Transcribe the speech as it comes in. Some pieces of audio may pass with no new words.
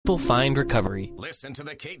people find recovery. Listen to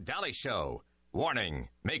The Kate Daly Show. Warning,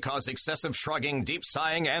 may cause excessive shrugging, deep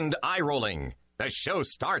sighing, and eye rolling. The show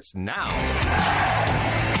starts now.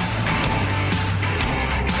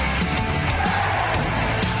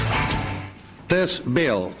 This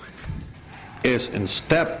bill is a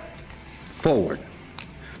step forward,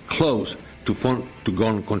 close to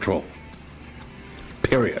gun control,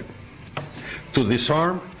 period. To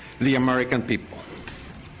disarm the American people,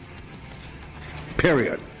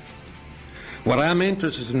 period. What I'm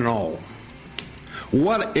interested to know,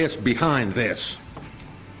 what is behind this?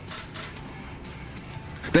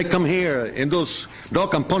 They come here in those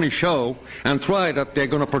dog and pony show and try that they're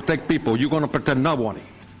going to protect people. You're going to protect nobody.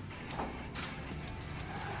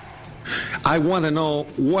 I want to know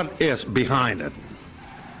what is behind it.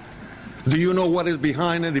 Do you know what is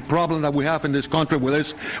behind it? The problem that we have in this country with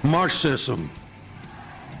this Marxism.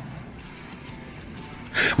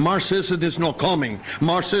 Marxism is not coming.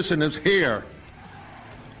 Marxism is here.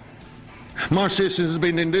 Marxism has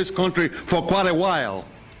been in this country for quite a while.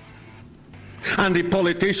 And the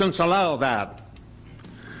politicians allow that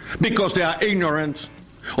because they are ignorant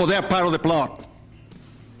or they are part of the plot.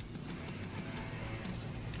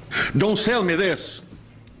 Don't sell me this.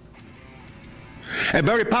 A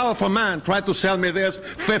very powerful man tried to sell me this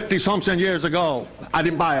 50-something years ago. I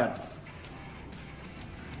didn't buy it.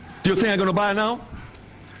 Do you think I'm going to buy it now?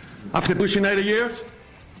 After pushing 80 years?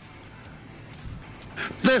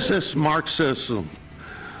 This is Marxism.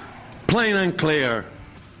 Plain and clear.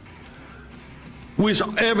 With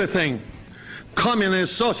everything.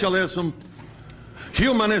 Communist, socialism,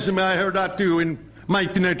 humanism, I heard that too in my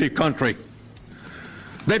native country.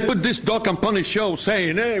 They put this dog and pony show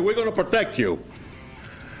saying, hey, we're going to protect you.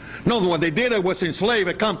 No, what they did was enslave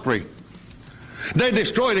a country. They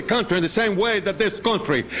destroyed the country in the same way that this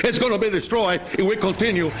country is going to be destroyed if we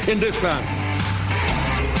continue in this round.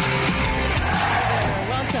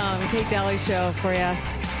 Welcome, Kate Daly Show for you.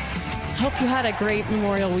 Hope you had a great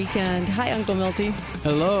Memorial weekend. Hi, Uncle Milty.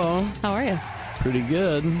 Hello. How are you? Pretty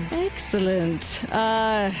good. Excellent.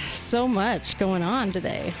 So much going on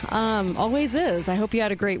today. Always is. I hope you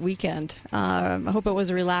had a great weekend. I hope it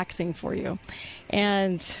was relaxing for you.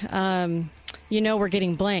 And, we're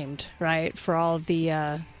getting blamed, right, for all of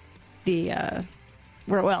COVID's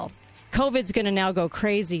going to now go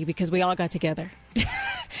crazy because we all got together.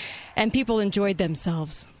 And people enjoyed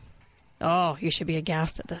themselves. Oh, you should be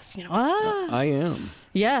aghast at this. I am.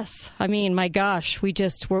 Yes. I mean, my gosh, we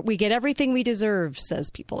get everything we deserve,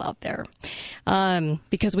 says people out there,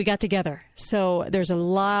 because we got together. So there's a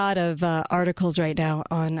lot of articles right now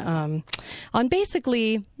on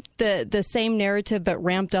basically the same narrative, but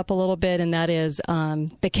ramped up a little bit. And that is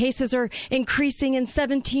the cases are increasing in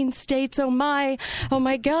 17 states. Oh, my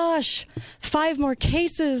gosh. 5 more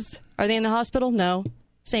cases. Are they in the hospital? No.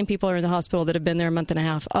 Same people are in the hospital that have been there a month and a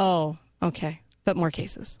half. Oh, okay. But more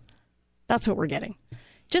cases. That's what we're getting.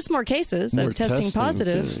 Just more cases of testing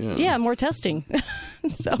positive. Too, yeah, more testing.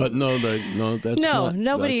 So, but nobody's. That's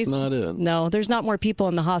not it. No, there's not more people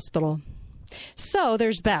in the hospital. So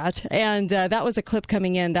there's that. And that was a clip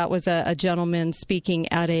coming in. That was a gentleman speaking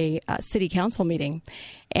at a city council meeting.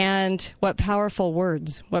 And what powerful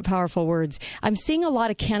words. What powerful words. I'm seeing a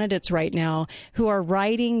lot of candidates right now who are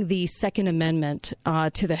riding the Second Amendment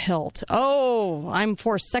to the hilt. Oh, I'm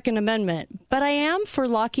for Second Amendment. But I am for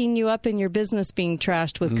locking you up in your business being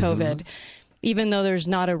trashed with COVID, even though there's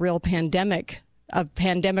not a real pandemic of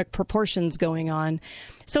pandemic proportions going on.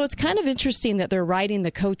 So it's kind of interesting that they're riding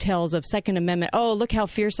the coattails of Second Amendment. Oh, look how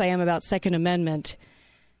fierce I am about Second Amendment.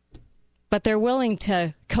 But they're willing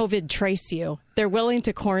to COVID trace you. They're willing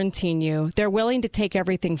to quarantine you. They're willing to take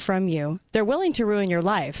everything from you. They're willing to ruin your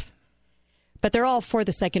life. But they're all for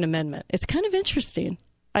the Second Amendment. It's kind of interesting.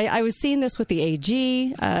 I was seeing this with the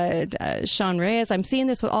AG, Sean Reyes. I'm seeing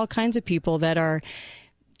this with all kinds of people that are,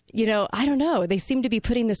 I don't know. They seem to be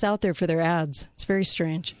putting this out there for their ads. It's very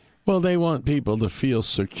strange. Well, they want people to feel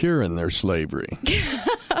secure in their slavery.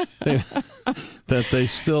 That they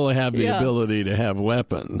still have the ability to have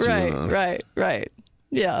weapons. Right.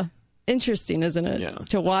 Yeah. Interesting, isn't it? Yeah.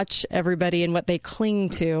 To watch everybody and what they cling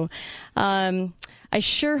to. I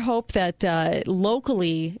sure hope that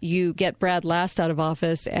locally you get Brad Last out of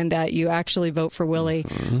office and that you actually vote for Willie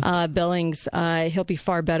Billings. He'll be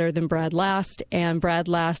far better than Brad Last, and Brad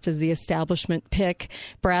Last is the establishment pick.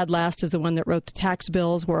 Brad Last is the one that wrote the tax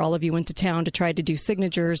bills where all of you went to town to try to do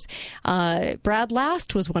signatures. Brad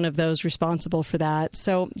Last was one of those responsible for that.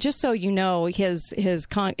 So just so you know, his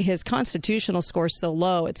constitutional score is so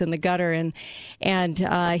low, it's in the gutter, and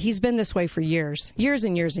he's been this way for years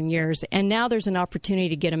and years. And now there's an opportunity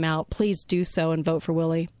to get him out. Please do so and vote for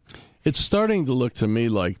Willie. It's starting to look to me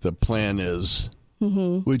like the plan is,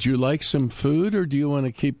 would you like some food or do you want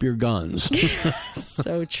to keep your guns?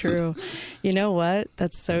 So true. You know what?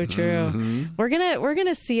 That's so true. We're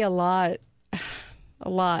gonna see a lot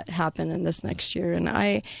happen in this next year, and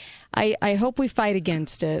I hope we fight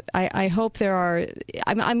against it. I hope there are.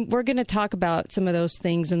 We're going to talk about some of those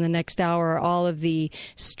things in the next hour. All of the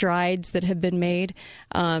strides that have been made,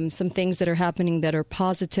 some things that are happening that are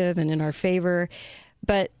positive and in our favor.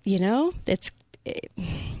 But it's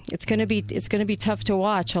going to be tough to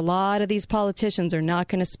watch. A lot of these politicians are not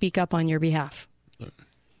going to speak up on your behalf.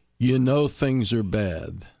 You know things are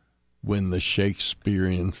bad when the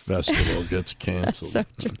Shakespearean Festival gets canceled. So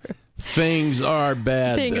true. Things are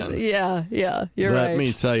bad. Yeah, you're right. Let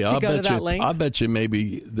me tell you, I bet you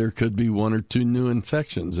maybe there could be 1 or 2 new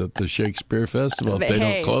infections at the Shakespeare Festival if they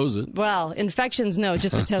don't close it. Well, infections, no,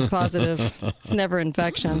 just a test positive. It's never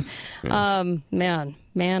infection.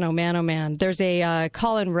 Man, oh man. There's a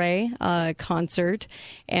Colin Ray concert,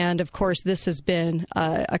 and of course this has been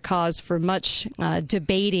a cause for much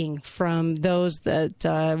debating from those that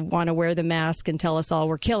want to wear the mask and tell us all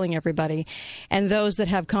we're killing everybody, and those that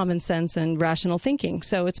have common sense and rational thinking.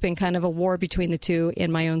 So it's been kind of a war between the two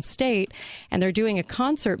in my own state, and they're doing a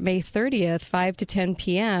concert May 30th, 5 to 10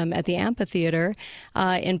 p.m. at the amphitheater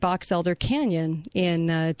in Box Elder Canyon in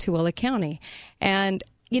Tooele County. And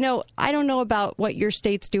I don't know about what your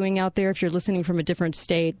state's doing out there if you're listening from a different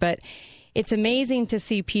state, but it's amazing to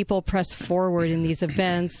see people press forward in these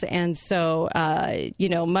events. And so,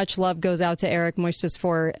 much love goes out to Eric Moistus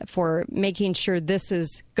for making sure this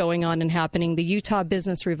is going on and happening, the Utah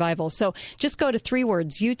Business Revival. So just go to 3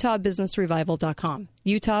 words, utahbusinessrevival.com.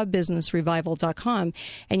 utahbusinessrevival.com,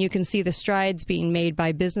 and you can see the strides being made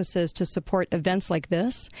by businesses to support events like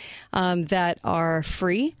this that are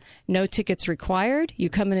free, no tickets required. You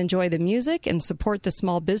come and enjoy the music and support the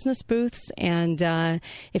small business booths. And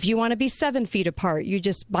if you want to be 7 feet apart, you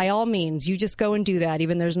just, by all means, you just go and do that.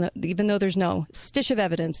 Even though there's no stitch of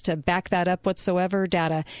evidence to back that up whatsoever,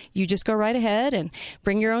 data, you just go right ahead and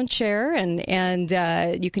bring your own chair, and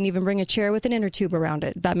you can even bring a chair with an inner tube around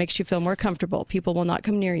it. That makes you feel more comfortable. People will not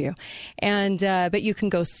come near you, and but you can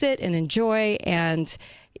go sit and enjoy, and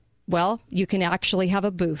you can actually have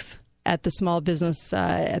a booth at the small business.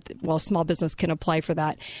 Small business can apply for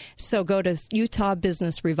that. So go to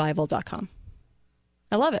utahbusinessrevival.com.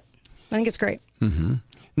 I love it. I think it's great. Mm-hmm.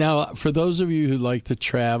 Now, for those of you who like to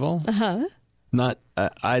travel, I'm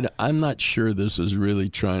not sure this is really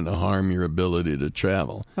trying to harm your ability to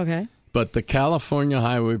travel. Okay. But the California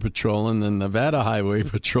Highway Patrol and the Nevada Highway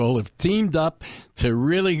Patrol have teamed up to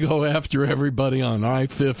really go after everybody on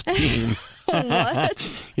I-15.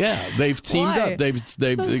 What? Yeah, they've teamed up.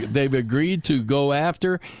 They've agreed to go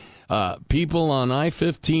after people on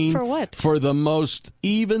I-15 for what? For the most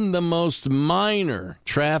minor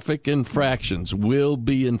traffic infractions will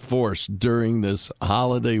be enforced during this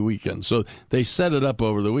holiday weekend. So they set it up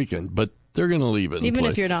over the weekend, but they're going to leave it even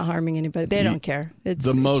if you're not harming anybody. They don't care. It's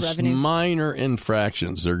the most revenue. Minor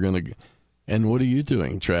infractions they're going to. And what are you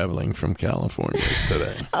doing traveling from California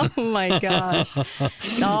today? Oh my gosh.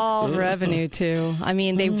 All revenue too. I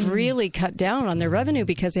mean, they've really cut down on their revenue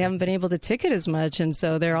because they haven't been able to ticket as much, and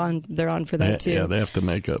so they're on for that too. Yeah, they have to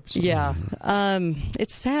make up. Yeah.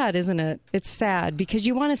 It's sad, isn't it? It's sad because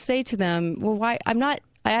you want to say to them, well, why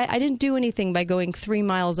I didn't do anything by going 3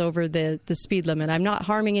 miles over the speed limit. I'm not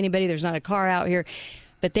harming anybody. There's not a car out here,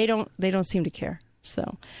 but they don't seem to care.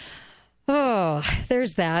 So,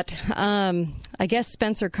 there's that. I guess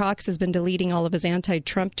Spencer Cox has been deleting all of his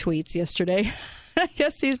anti-Trump tweets yesterday. I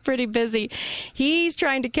guess he's pretty busy. He's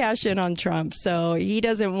trying to cash in on Trump, so he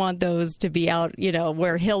doesn't want those to be out,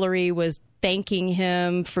 where Hillary was thanking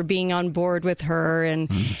him for being on board with her and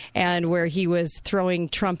where he was throwing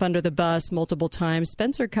Trump under the bus multiple times.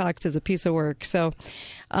 Spencer Cox is a piece of work. So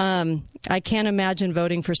I can't imagine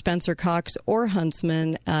voting for Spencer Cox or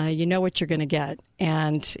Huntsman. You know what you're going to get.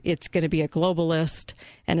 And it's going to be a globalist,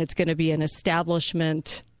 and it's going to be an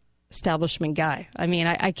establishment guy. I mean,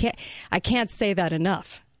 I can't say that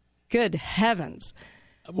enough. Good heavens.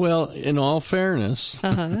 Well, in all fairness,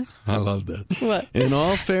 I love that. What? In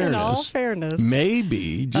all fairness,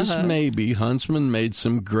 maybe, just maybe, Huntsman made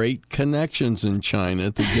some great connections in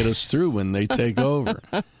China to get us through when they take over.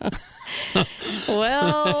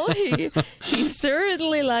 Well, he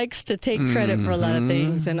certainly likes to take credit for a lot of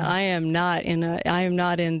things, and I am not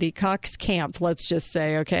in the Cox camp. Let's just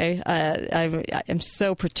say, okay, I'm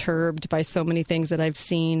so perturbed by so many things that I've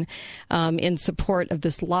seen in support of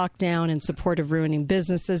this lockdown, in support of ruining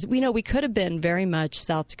businesses. We could have been very much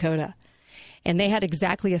South Dakota. and they had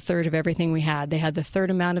exactly a third of everything we had. They had the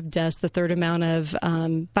third amount of deaths, the third amount of,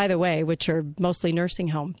 by the way, which are mostly nursing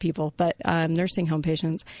home people, but nursing home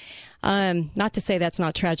patients. Not to say that's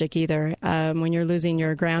not tragic either. When you're losing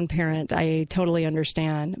your grandparent, I totally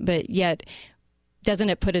understand. But yet,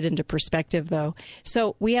 doesn't it put it into perspective, though?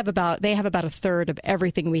 So they have about a third of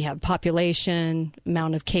everything we have: population,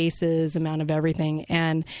 amount of cases, amount of everything.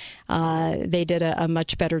 And they did a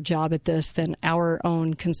much better job at this than our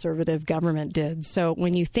own conservative government did. So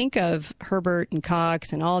when you think of Herbert and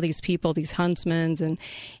Cox and all these people, these huntsmen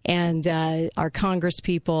and our Congress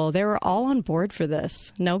people, they were all on board for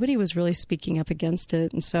this. Nobody was really speaking up against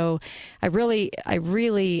it. And so I really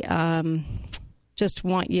just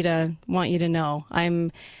want you to know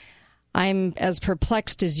I'm as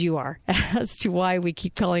perplexed as you are as to why we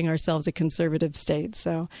keep calling ourselves a conservative state.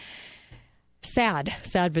 So sad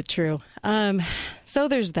but true. So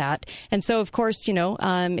there's that. And so, of course,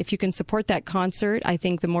 if you can support that concert, I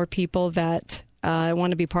think the more people that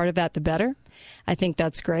want to be part of that, the better. I think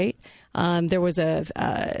that's great. There was a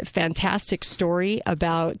fantastic story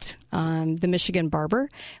about the Michigan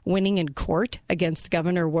barber winning in court against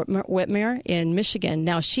Governor Whitmer in Michigan.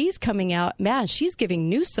 Now she's coming out, man, she's giving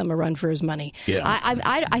Newsom a run for his money. Yeah.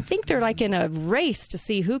 I think they're like in a race to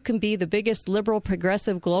see who can be the biggest liberal,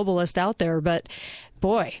 progressive, globalist out there. But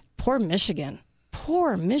boy, poor Michigan.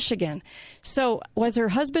 Poor Michigan. So was her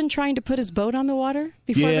husband trying to put his boat on the water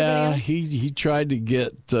before everybody else? Yeah, he tried to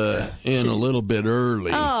get in a little bit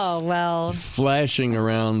early. Oh, well. Flashing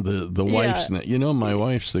around the wife's neck. My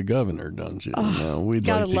wife's the governor, don't you? We'd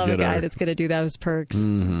gotta like to love get a guy that's going to do those perks.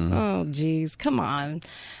 Mm-hmm. Oh, geez. Come on.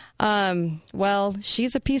 Well,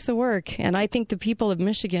 she's a piece of work, and I think the people of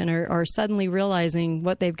Michigan are suddenly realizing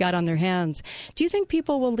what they've got on their hands. Do you think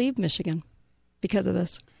people will leave Michigan because of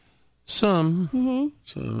this? Some. Mm-hmm.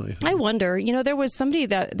 So I wonder, there was somebody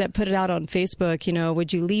that put it out on Facebook,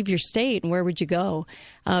 would you leave your state and where would you go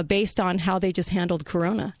based on how they just handled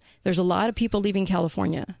Corona? There's a lot of people leaving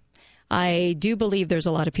California. I do believe there's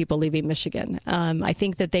a lot of people leaving Michigan. I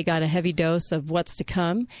think that they got a heavy dose of what's to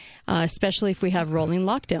come, especially if we have rolling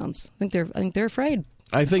lockdowns. I think they're afraid.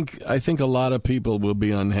 I think a lot of people will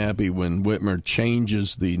be unhappy when Whitmer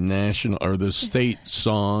changes the national or the state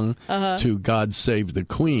song to "God Save the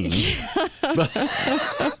Queen."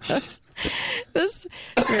 This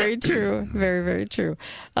very true, very, very true.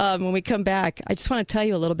 When we come back, I just want to tell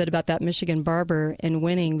you a little bit about that Michigan barber and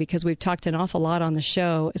winning, because we've talked an awful lot on the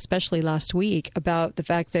show, especially last week, about the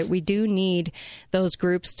fact that we do need those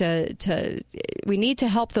groups we need to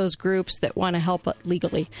help those groups that want to help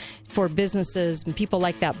legally, for businesses and people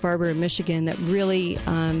like that barber in Michigan that really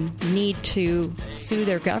need to sue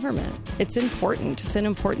their government. It's important. It's an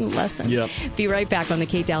important lesson. Yep. Be right back on the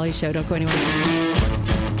Kate Daly Show. Don't go anywhere.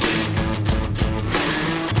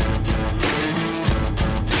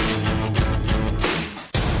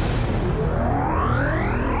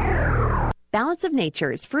 Balance of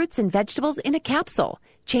Nature's fruits and vegetables in a capsule,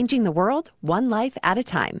 changing the world one life at a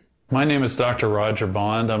time. My name is Dr. Roger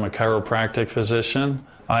Bond. I'm a chiropractic physician.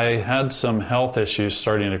 I had some health issues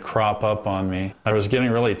starting to crop up on me. I was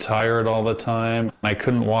getting really tired all the time. I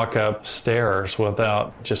couldn't walk up stairs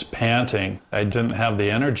without just panting. I didn't have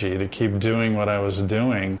the energy to keep doing what I was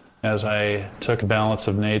doing. As I took Balance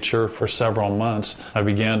of Nature for several months, I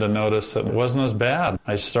began to notice that it wasn't as bad.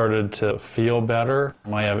 I started to feel better.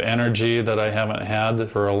 I have energy that I haven't had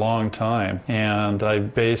for a long time, and I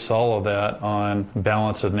base all of that on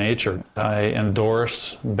Balance of Nature. I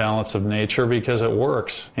endorse Balance of Nature because it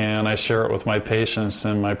works, and I share it with my patients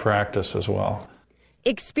in my practice as well.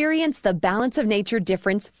 Experience the Balance of Nature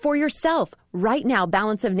difference for yourself. Right now,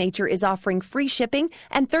 Balance of Nature is offering free shipping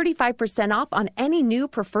and 35% off on any new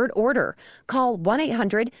preferred order. Call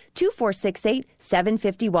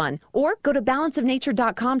 1-800-2468-751 or go to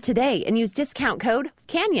balanceofnature.com today and use discount code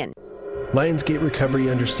CANYON. Lionsgate Recovery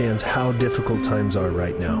understands how difficult times are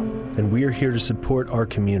right now, and we are here to support our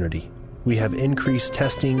community. We have increased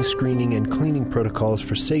testing, screening, and cleaning protocols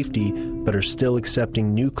for safety, but are still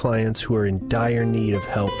accepting new clients who are in dire need of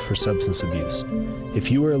help for substance abuse.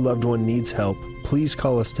 If you or a loved one needs help, please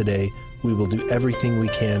call us today. We will do everything we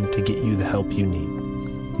can to get you the help you need.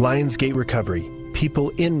 Lionsgate Recovery.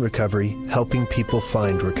 People in recovery, helping people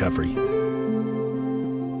find recovery.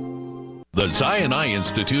 The Zion Eye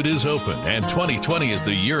Institute is open, and 2020 is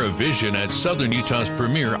the year of vision at Southern Utah's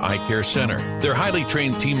premier eye care center. Their highly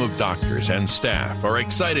trained team of doctors and staff are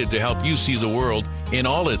excited to help you see the world In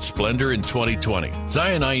all its splendor in 2020,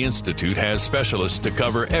 Zion Eye Institute has specialists to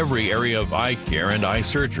cover every area of eye care and eye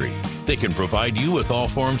surgery. They can provide you with all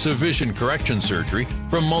forms of vision correction surgery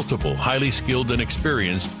from multiple highly skilled and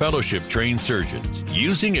experienced fellowship-trained surgeons.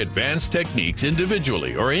 Using advanced techniques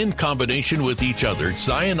individually or in combination with each other,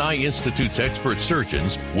 Zion Eye Institute's expert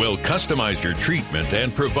surgeons will customize your treatment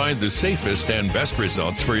and provide the safest and best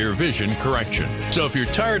results for your vision correction. So if you're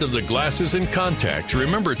tired of the glasses and contacts,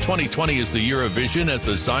 remember 2020 is the year of vision at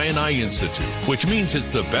the Zion Eye Institute, which means it's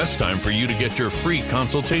the best time for you to get your free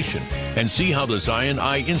consultation and see how the Zion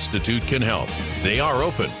Eye Institute can help. They are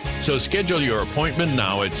open, so schedule your appointment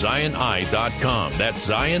now at ZionEye.com. That's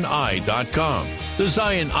ZionEye.com. The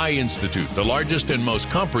Zion Eye Institute, the largest and most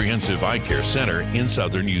comprehensive eye care center in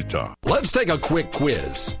southern Utah. Let's take a quick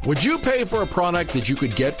quiz. Would you pay for a product that you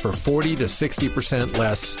could get for 40 to 60%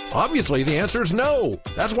 less? Obviously, the answer is no.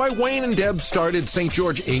 That's why Wayne and Deb started St.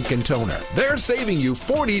 George Ink and Toner. They're saving you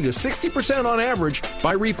 40 to 60% on average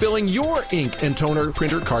by refilling your ink and toner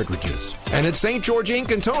printer cartridges. And at St. George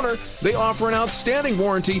Ink and Toner, they offer an outstanding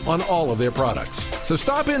warranty on all of their products. So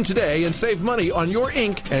stop in today and save money on your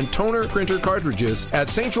ink and toner printer cartridges at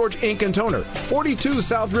St. George Ink and Toner, 42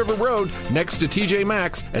 South River Road, next to TJ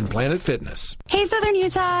Maxx and Planet Fitness. Hey, Southern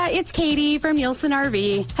Utah, it's Katie from Nielsen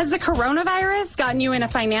RV. Has the coronavirus gotten you in a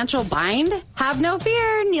financial bind? Have no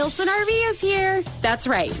fear, Nielsen RV is here. That's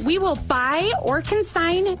right, we will buy or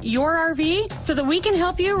consign your RV so that we can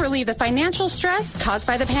help you relieve the financial stress caused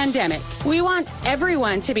by the pandemic. We want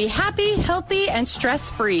everyone to be happy, healthy, and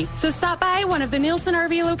stress-free. So stop by one of the Nielsen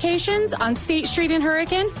RV locations on State Street in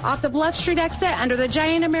Hurricane, off the Bluff Street exit under the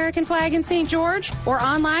giant American flag in St. George, or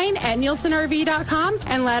online at nielsenrv.com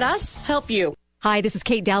and let us help you. Hi, this is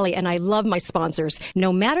Kate Daly, and I love my sponsors.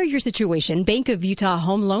 No matter your situation, Bank of Utah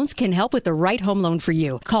Home Loans can help with the right home loan for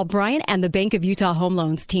you. Call Brian and the Bank of Utah Home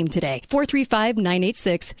Loans team today.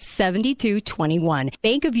 435-986-7221.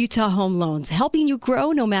 Bank of Utah Home Loans, helping you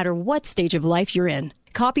grow no matter what stage of life you're in.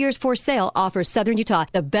 Copiers for Sale offers Southern Utah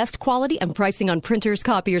the best quality and pricing on printers,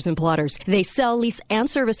 copiers, and plotters. They sell, lease, and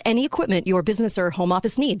service any equipment your business or home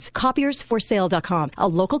office needs. Copiersforsale.com, a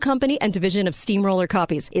local company and division of Steamroller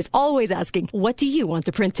Copies, is always asking, what do you want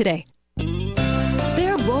to print today?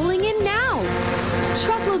 They're rolling in now.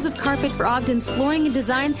 Truckloads of carpet for Ogden's Flooring and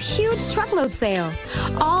Design's huge truckload sale,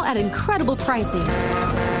 all at incredible pricing.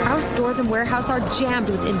 Our stores and warehouse are jammed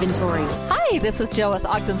with inventory. Hi, this is Jill with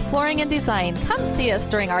Ogden's Flooring and Design. Come see us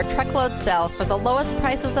during our truckload sale for the lowest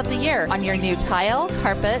prices of the year on your new tile,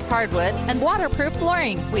 carpet, hardwood, and waterproof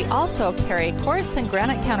flooring. We also carry quartz and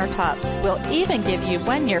granite countertops. We'll even give you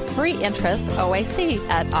 1-year free interest OAC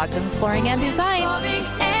at Ogden's Flooring and Design. Flooring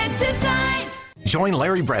and Design. Join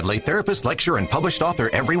Larry Bradley, therapist, lecturer, and published author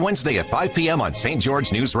every Wednesday at 5 p.m. on St.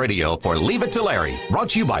 George News Radio for Leave It to Larry, brought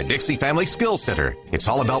to you by Dixie Family Skills Center. It's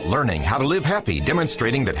all about learning how to live happy,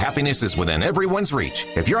 demonstrating that happiness is within everyone's reach.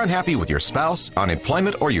 If you're unhappy with your spouse,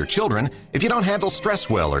 unemployment, or your children, if you don't handle stress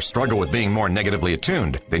well or struggle with being more negatively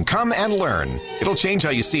attuned, then come and learn. It'll change how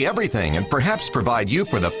you see everything and perhaps provide you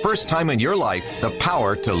for the first time in your life the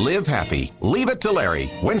power to live happy. Leave It to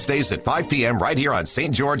Larry, Wednesdays at 5 p.m. right here on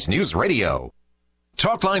St. George News Radio.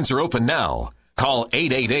 Talk lines are open now. Call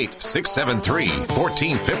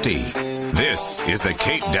 888-673-1450. This is the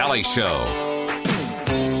Kate Daly Show.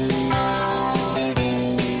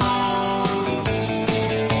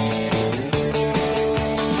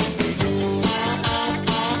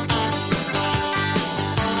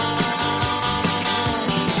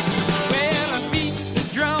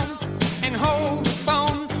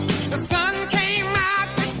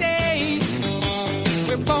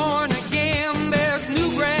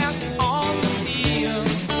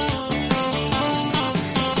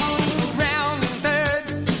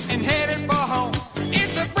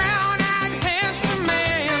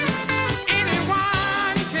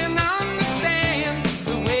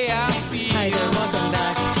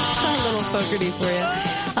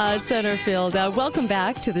 Centerfield. Welcome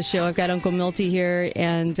back to the show. I've got Uncle Milty here,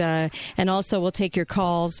 and also we'll take your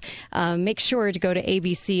calls. Make sure to go to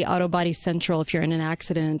ABC Auto Body Central if you're in an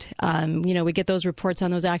accident. We get those reports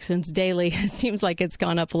on those accidents daily. It seems like it's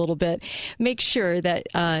gone up a little bit. Make sure that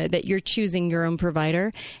that you're choosing your own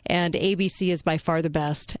provider, and ABC is by far the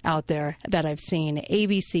best out there that I've seen.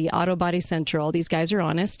 ABC Auto Body Central. These guys are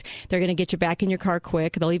honest. They're going to get you back in your car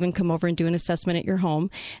quick. They'll even come over and do an assessment at your home.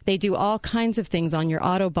 They do all kinds of things on your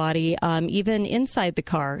auto Body, even inside the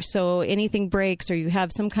car. So anything breaks or you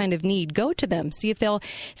have some kind of need, go to them. See if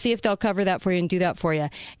they'll cover that for you and do that for you.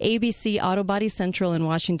 ABC Auto Body Central in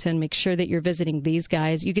Washington. Make sure that you're visiting these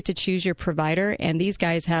guys. You get to choose your provider, and these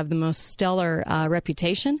guys have the most stellar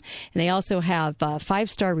reputation. And they also have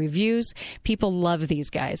 5-star reviews. People love these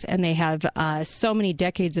guys, and they have so many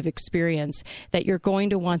decades of experience that you're going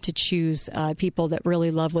to want to choose people that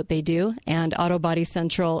really love what they do. And Auto Body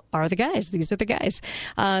Central are the guys. These are the guys.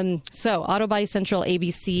 So Auto Body Central,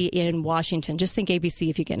 ABC in Washington. Just think ABC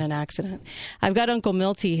if you get in an accident. I've got Uncle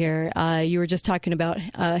Milty here. You were just talking about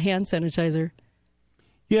hand sanitizer.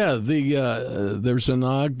 Yeah, there's an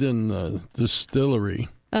Ogden distillery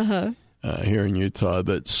here in Utah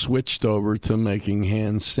that switched over to making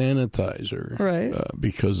hand sanitizer, right?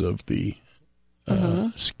 Because of the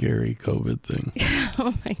scary COVID thing.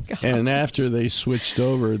 Oh my God! And after they switched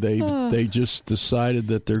over, they just decided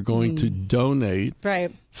that they're going to donate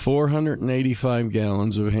 485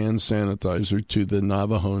 gallons of hand sanitizer to the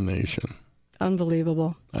Navajo Nation.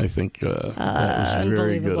 Unbelievable. I think that was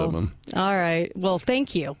very good of them. All right. Well,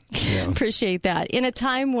 thank you. Yeah. Appreciate that. In a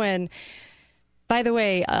time when, by the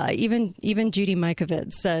way, even Judy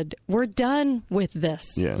Mikovits said, we're done with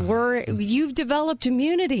this. Yeah. You've developed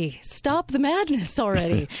immunity. Stop the madness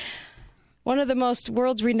already. One of the most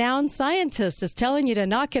world's renowned scientists is telling you to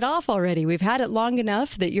knock it off already. We've had it long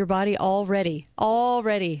enough that your body already.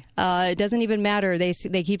 It doesn't even matter.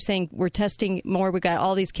 They keep saying we're testing more. We got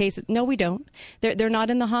all these cases. No, we don't. They're not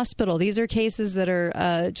in the hospital. These are cases that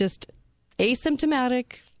are just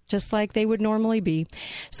asymptomatic, just like they would normally be.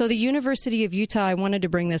 So the University of Utah, I wanted to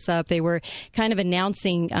bring this up. They were kind of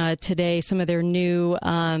announcing today some of their new,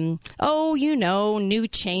 new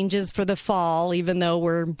changes for the fall, even though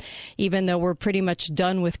we're pretty much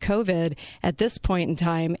done with COVID at this point in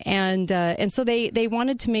time. And so they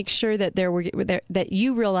wanted to make sure that that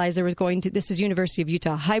you realize there was this is University of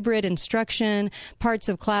Utah, hybrid instruction. Parts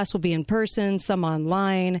of class will be in person, some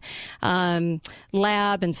online,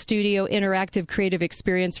 lab and studio, interactive creative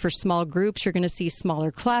experience for small groups. You're going to see smaller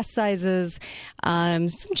class sizes, some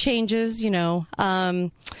changes,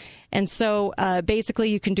 and so basically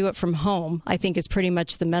you can do it from home, I think is pretty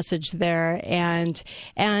much the message there. And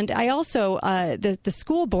I also, the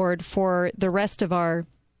school board for the rest of our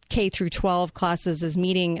K through 12 classes is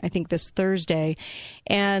meeting, I think, this Thursday.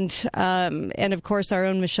 And of course, our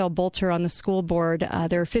own Michelle Bolter on the school board.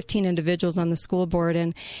 There are 15 individuals on the school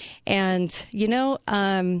board.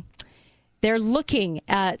 They're looking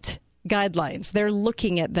at guidelines. They're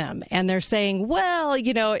looking at them and they're saying, well,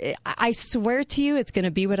 I swear to you, it's going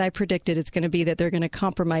to be what I predicted. It's going to be that they're going to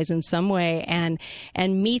compromise in some way and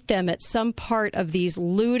meet them at some part of these the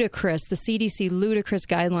CDC ludicrous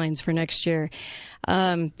guidelines for next year.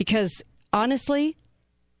 Because honestly,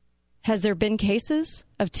 has there been cases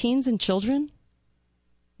of teens and children?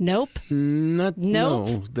 Nope.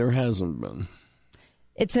 No, there hasn't been.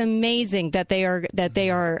 It's amazing that they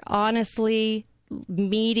are honestly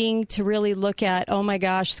meeting to really look at, oh my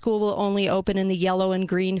gosh, school will only open in the yellow and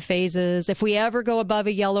green phases. If we ever go above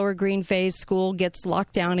a yellow or green phase, school gets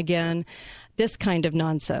locked down again. This kind of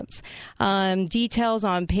nonsense. Details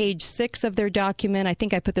on page 6 of their document. I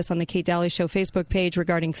think I put this on the Kate Daly Show Facebook page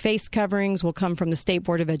regarding face coverings will come from the State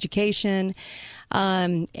Board of Education.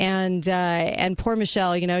 And poor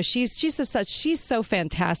Michelle, she's so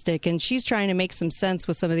fantastic, and she's trying to make some sense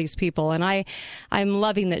with some of these people. And I'm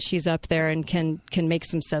loving that she's up there and can make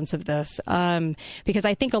some sense of this. Because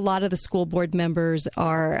I think a lot of the school board members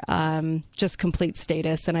are just complete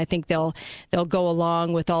status, and I think they'll go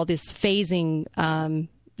along with all this phasing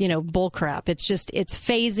bullcrap. It's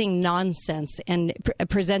phasing nonsense and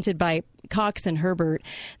presented by Cox and Herbert,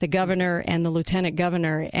 the governor and the lieutenant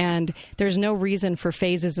governor. And there's no reason for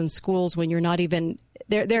phases in schools when you're not even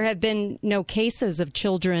there. Have been no cases of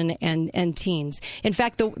children and teens. In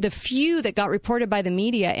fact, the few that got reported by the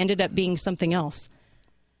media ended up being something else,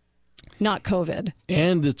 not COVID.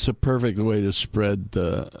 And it's a perfect way to spread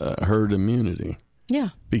the herd immunity. Yeah.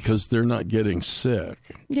 Because they're not getting sick.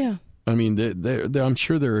 Yeah. I mean, I'm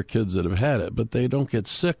sure there are kids that have had it, but they don't get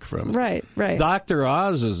sick from it. Right. Dr.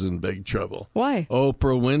 Oz is in big trouble. Why?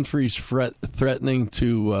 Oprah Winfrey's threatening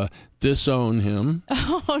to disown him.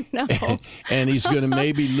 Oh, no. And he's going to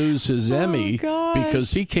maybe lose his Emmy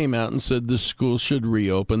because he came out and said the school should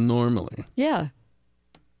reopen normally. Yeah,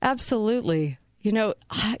 absolutely.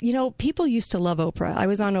 People used to love Oprah. I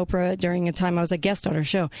was on Oprah during a time, I was a guest on her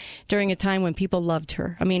show, during a time when people loved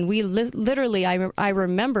her. I mean, we literally, I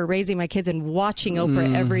remember raising my kids and watching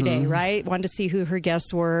Oprah every day, right? Wanted to see who her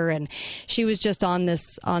guests were. And she was just on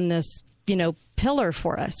this, pillar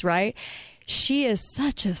for us, right? she is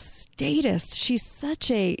such a statist. She's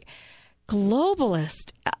such a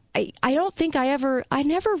globalist. I don't think I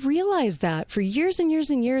never realized that for years and years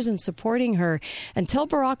and years in supporting her until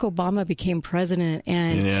Barack Obama became president.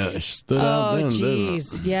 And yeah, she stood out then, didn't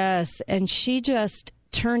it? Yes. And she just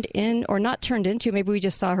not turned into, maybe we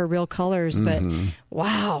just saw her real colors, but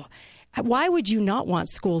wow. Why would you not want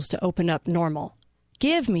schools to open up normal?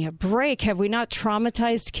 Give me a break. Have we not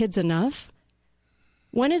traumatized kids enough?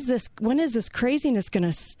 When is this craziness going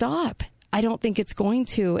to stop? I don't think it's going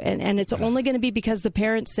to. And it's only going to be because the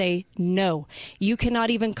parents say, no, you cannot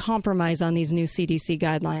even compromise on these new CDC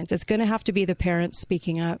guidelines. It's going to have to be the parents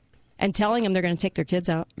speaking up and telling them they're going to take their kids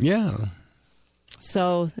out. Yeah.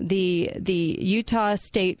 So the Utah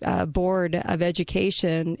State Board of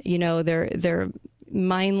Education, their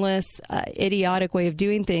mindless, idiotic way of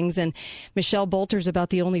doing things. And Michelle Bolter's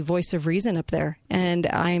about the only voice of reason up there. And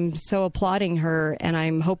I'm so applauding her, and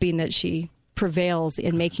I'm hoping that she prevails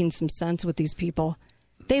in making some sense with these people.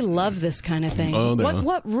 They love this kind of thing. Oh,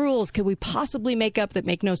 what rules could we possibly make up that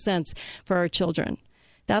make no sense for our children?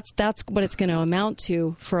 That's what it's going to amount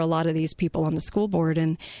to for a lot of these people on the school board,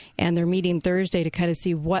 and they're meeting Thursday to kind of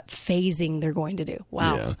see what phasing they're going to do.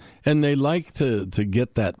 Wow. Yeah. And they like to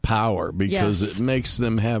get that power because it makes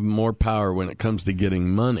them have more power when it comes to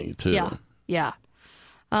getting money too. Yeah.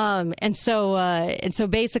 And so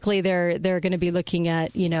basically they're going to be looking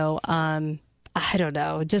at, I don't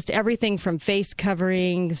know, just everything from face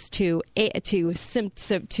coverings to you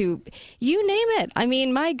name it. I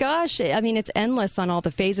mean, my gosh, it's endless on all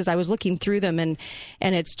the phases. I was looking through them and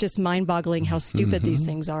it's just mind-boggling how stupid these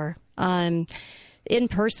things are.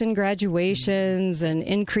 In-person graduations and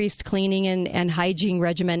increased cleaning and hygiene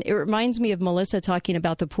regimen. It reminds me of Melissa talking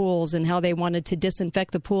about the pools and how they wanted to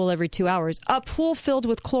disinfect the pool every 2 hours. A pool filled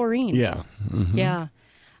with chlorine. Yeah. Mm-hmm. Yeah.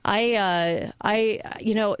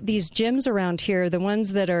 These gyms around here, the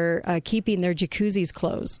ones that are keeping their jacuzzis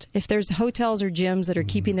closed, if there's hotels or gyms that are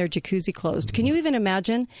keeping their jacuzzi closed, can you even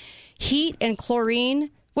imagine? Heat and chlorine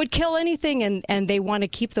would kill anything, and they want to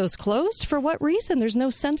keep those closed? For what reason? There's no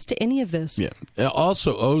sense to any of this. Yeah.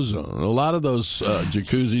 Also, ozone. A lot of those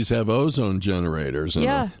jacuzzis have ozone generators.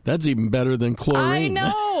 And that's even better than chlorine. I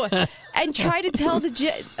know. And try to tell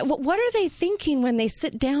what are they thinking when they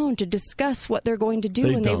sit down to discuss what they're going to do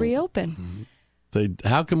when they reopen?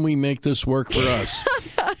 How can we make this work for us?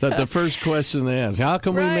 That's the first question they ask. How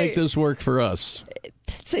can we make this work for us?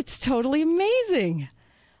 It's totally amazing.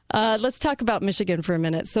 Let's talk about Michigan for a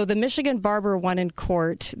minute. So the Michigan barber won in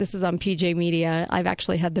court. This is on PJ Media. I've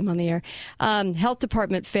actually had them on the air. Health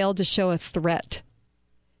department failed to show a threat.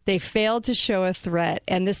 They failed to show a threat.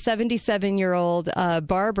 And this 77-year-old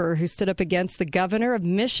barber who stood up against the governor of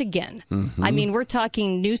Michigan, I mean, we're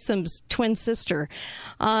talking Newsom's twin sister.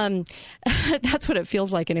 That's what it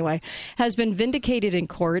feels like anyway, has been vindicated in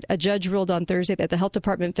court. A judge ruled on Thursday that the health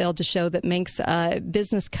department failed to show that Menk's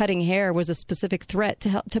business cutting hair was a specific threat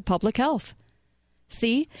to public health.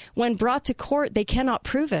 See, when brought to court, they cannot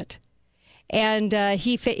prove it. And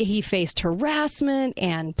he faced harassment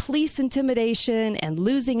and police intimidation and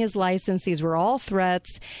losing his license. These were all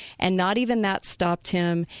threats, and not even that stopped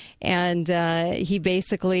him. And he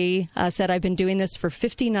basically said, I've been doing this for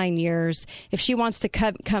 59 years. If she wants to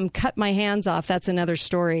come cut my hands off, that's another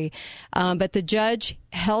story. But the judge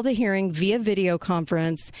held a hearing via video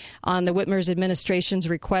conference on the Whitmer's administration's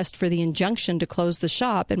request for the injunction to close the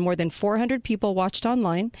shop, and more than 400 people watched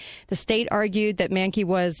online. The state argued that Manke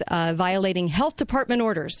was violating health department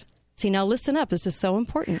orders. See, now listen up. This is so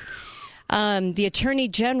important. The attorney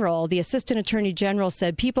general, the assistant attorney general,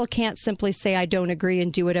 said people can't simply say, I don't agree,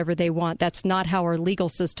 and do whatever they want. That's not how our legal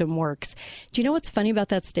system works. Do you know what's funny about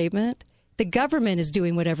that statement? The government is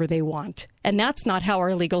doing whatever they want, and that's not how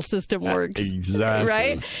our legal system works. Exactly.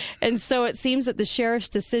 Right? And so it seems that the sheriff's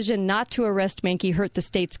decision not to arrest Manke hurt the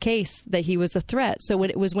state's case that he was a threat. So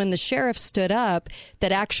it was when the sheriff stood up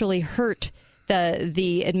that actually hurt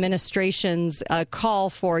the administration's call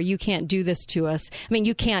for, you can't do this to us. I mean,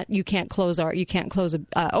 you can't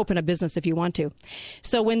open a business if you want to.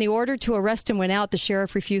 So when the order to arrest him went out, the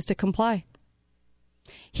sheriff refused to comply.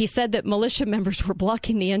 He said that militia members were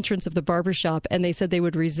blocking the entrance of the barbershop, and they said they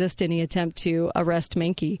would resist any attempt to arrest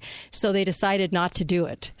Manke. So they decided not to do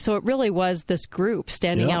it. So it really was this group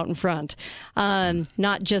standing out in front,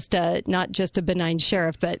 not just a benign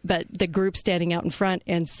sheriff, but the group standing out in front.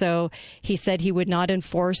 And so he said he would not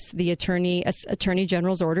enforce the attorney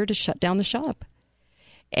general's order to shut down the shop.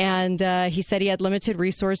 And he said he had limited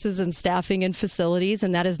resources and staffing and facilities,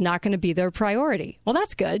 and that is not going to be their priority. Well,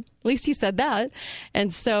 that's good. At least he said that.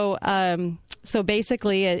 And so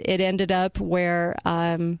basically it ended up where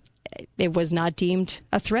it was not deemed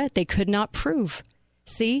a threat. They could not prove.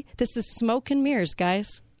 See, this is smoke and mirrors,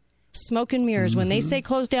 guys. Smoke and mirrors. When they say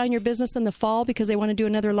close down your business in the fall because they want to do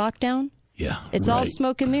another lockdown, it's all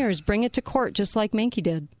smoke and mirrors. Bring it to court just like Menke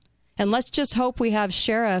did. And let's just hope we have a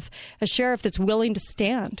sheriff that's willing to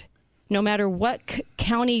stand. No matter what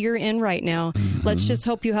county you're in right now, let's just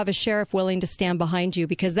hope you have a sheriff willing to stand behind you,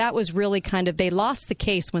 because that was really they lost the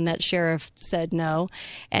case when that sheriff said no.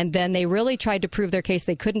 And then they really tried to prove their case.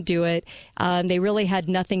 They couldn't do it. They really had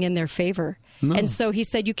nothing in their favor. No. And so he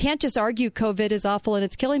said, you can't just argue COVID is awful and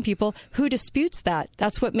it's killing people. Who disputes that?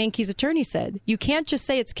 That's what Menke's attorney said. You can't just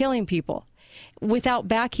say it's killing people without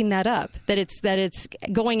backing that up, that it's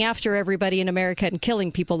going after everybody in America and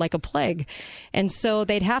killing people like a plague. And so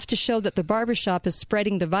they'd have to show that the barbershop is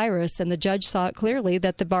spreading the virus, and the judge saw it clearly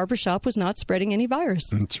that the barbershop was not spreading any virus.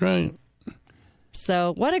 That's right.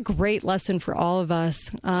 So what a great lesson for all of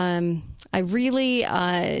us. I really,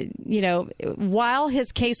 while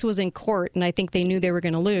his case was in court, and I think they knew they were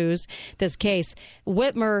going to lose this case,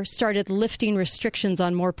 Whitmer started lifting restrictions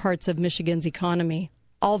on more parts of Michigan's economy,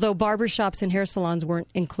 although barbershops and hair salons weren't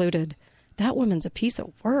included. That woman's a piece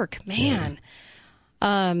of work, man.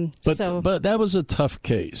 But that was a tough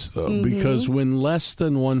case, though, because when less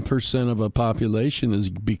than 1% of a population is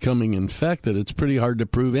becoming infected, it's pretty hard to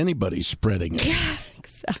prove anybody's spreading it. Yeah,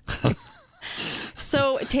 exactly.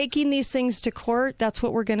 So taking these things to court, that's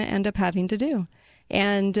what we're going to end up having to do.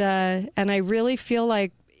 And I really feel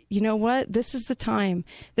like, you know what? This is the time.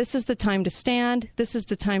 This is the time to stand. This is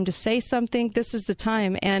the time to say something. This is the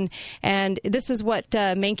time. And this is what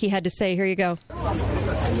Menke had to say. Here you go.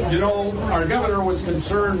 You know, our governor was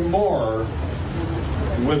concerned more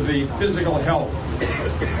with the physical health.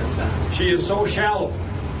 She is so shallow.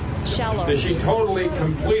 That she totally,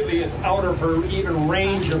 completely is out of her even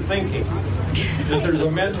range of thinking. That there's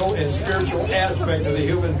a mental and spiritual aspect of the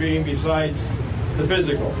human being besides the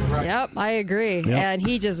physical. Yep, I agree. Yep. And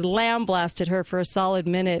he just lambasted her for a solid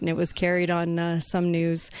minute, and it was carried on some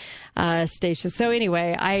news station. So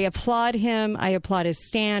anyway, I applaud him. I applaud his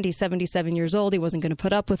stand. He's 77 years old. He wasn't going to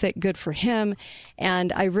put up with it. Good for him.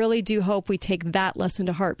 And I really do hope we take that lesson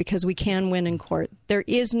to heart, because we can win in court. There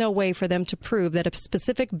is no way for them to prove that a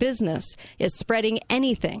specific business is spreading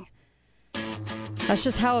anything. That's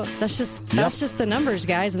just the numbers,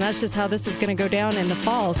 guys, and that's just how this is going to go down in the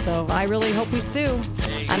fall. So I really hope we sue,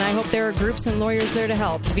 and I hope there are groups and lawyers there to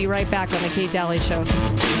help. Be right back on the Kate Daly Show.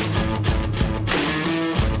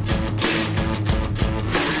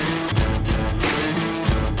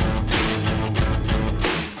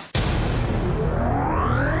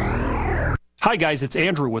 Hi guys, it's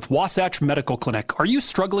Andrew with Wasatch Medical Clinic. Are you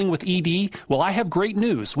struggling with ED? Well, I have great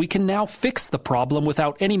news. We can now fix the problem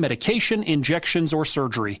without any medication, injections, or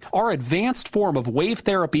surgery. Our advanced form of wave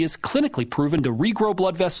therapy is clinically proven to regrow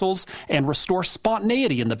blood vessels and restore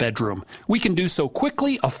spontaneity in the bedroom. We can do so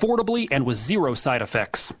quickly, affordably, and with zero side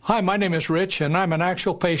effects. Hi, my name is Rich, and I'm an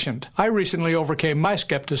actual patient. I recently overcame my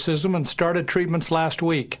skepticism and started treatments last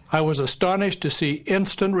week. I was astonished to see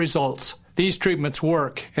instant results. These treatments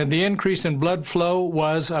work, and the increase in blood flow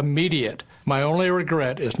was immediate. My only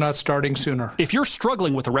regret is not starting sooner. If you're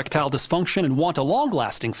struggling with erectile dysfunction and want a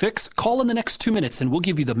long-lasting fix, call in the next 2 minutes and we'll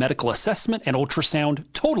give you the medical assessment and ultrasound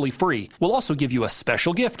totally free. We'll also give you a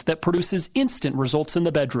special gift that produces instant results in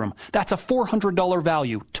the bedroom. That's a $400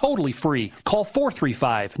 value, totally free. Call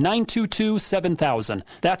 435-922-7000.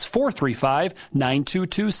 That's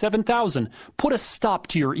 435-922-7000. Put a stop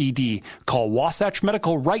to your ED. Call Wasatch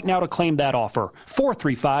Medical right now to claim that offer.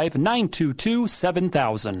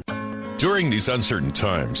 435-922-7000. During these uncertain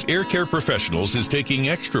times, Air Care Professionals is taking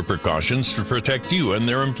extra precautions to protect you and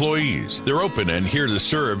their employees. They're open and here to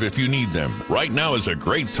serve if you need them. Right now is a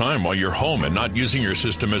great time while you're home and not using your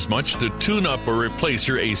system as much to tune up or replace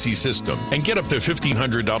your AC system. And get up to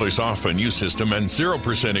 $1,500 off a new system and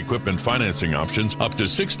 0% equipment financing options up to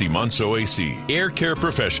 60 months OAC. Air Care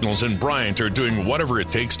Professionals in Bryant are doing whatever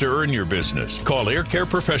it takes to earn your business. Call Air Care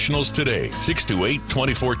Professionals today,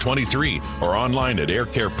 628-2423, or online at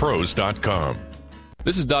aircarepros.com.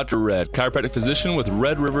 This is Dr. Red, chiropractic physician with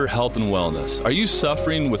Red River Health and Wellness. Are you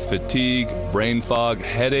suffering with fatigue, brain fog,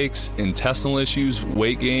 headaches, intestinal issues,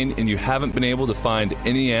 weight gain, and you haven't been able to find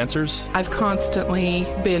any answers? I've constantly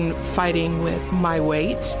been fighting with my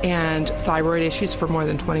weight and thyroid issues for more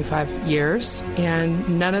than 25 years,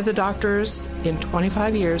 and none of the doctors in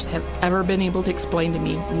 25 years have ever been able to explain to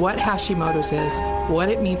me what Hashimoto's is, what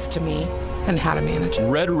it means to me, and how to manage it.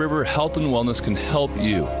 Red River Health and Wellness can help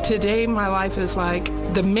you. Today, my life is like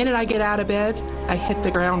The minute I get out of bed, I hit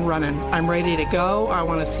the ground running. I'm ready to go. I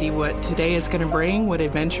want to see what today is going to bring, what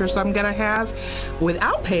adventures I'm going to have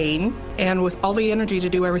without pain and with all the energy to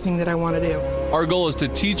do everything that I want to do. Our goal is to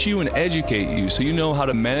teach you and educate you so you know how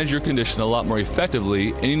to manage your condition a lot more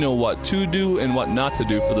effectively and you know what to do and what not to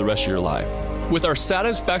do for the rest of your life. With our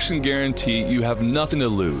satisfaction guarantee, you have nothing to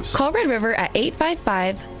lose. Call Red River at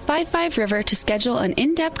 855-55-RIVER to schedule an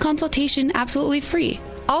in-depth consultation absolutely free.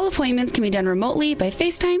 All appointments can be done remotely by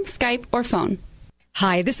FaceTime, Skype, or phone.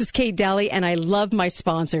 Hi, this is Kate Daly, and I love my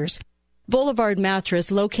sponsors. Boulevard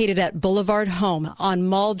Mattress, located at Boulevard Home on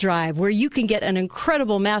Mall Drive, where you can get an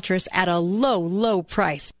incredible mattress at a low, low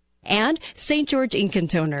price. And St. George Ink and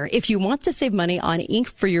Toner. If you want to save money on ink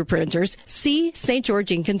for your printers, see St.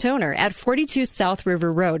 George Ink and Toner at 42 South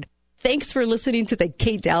River Road. Thanks for listening to the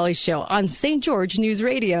Kate Daly Show on St. George News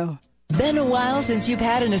Radio. Been a while since you've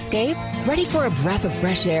had an escape? Ready for a breath of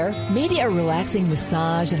fresh air? Maybe a relaxing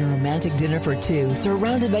massage and a romantic dinner for two,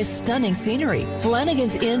 surrounded by stunning scenery.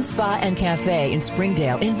 Flanagan's Inn, Spa, and Cafe in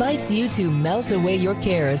Springdale invites you to melt away your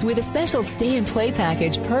cares with a special stay and play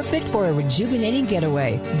package perfect for a rejuvenating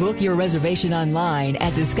getaway. Book your reservation online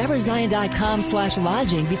at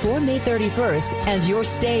discoverzion.com/lodging before May 31st, and your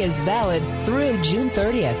stay is valid through June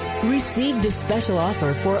 30th. Receive this special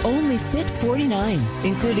offer for only $649,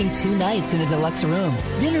 including 2 nights in a deluxe room,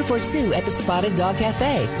 dinner for two at the Spotted Dog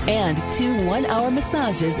Cafe, and 2 one-hour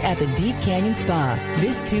massages at the Deep Canyon Spa.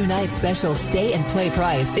 This 2-night special stay and play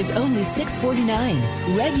price is only $649.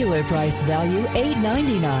 Regular price value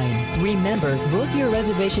 $899. Remember, book your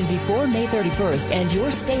reservation before May 31st, and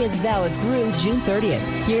your stay is valid through June 30th.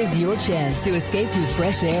 Here's your chance to escape to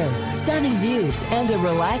fresh air, stunning views, and a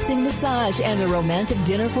relaxing massage and a romantic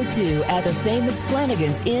dinner for two at the famous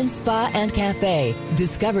Flanagan's Inn, Spa, and Cafe.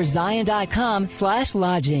 Discover Zion.com/lodging.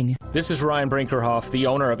 This is Ryan Brinkerhoff, the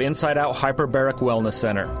owner of Inside Out Hyperbaric Wellness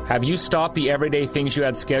Center. Have you stopped the everyday things you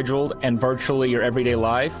had scheduled and virtually your everyday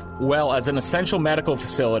life? Well, as an essential medical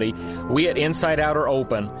facility, we at Inside Out are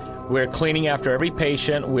open. We're cleaning after every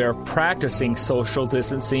patient, we are practicing social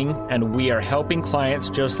distancing, and we are helping clients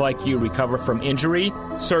just like you recover from injury,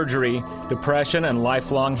 surgery, depression, and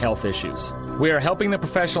lifelong health issues. We are helping the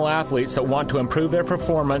professional athletes that want to improve their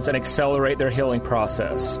performance and accelerate their healing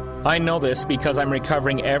process. I know this because I'm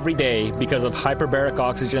recovering every day because of hyperbaric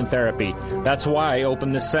oxygen therapy. That's why I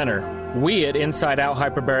opened this center. We at Inside Out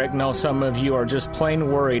Hyperbaric know some of you are just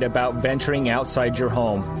plain worried about venturing outside your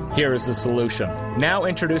home. Here is the solution. Now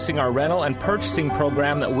introducing our rental and purchasing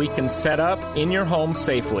program that we can set up in your home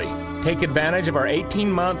safely. Take advantage of our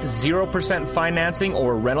 18-month 0% financing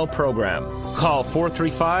or rental program. Call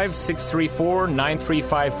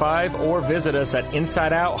 435-634-9355 or visit us at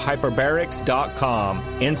InsideOutHyperbarics.com.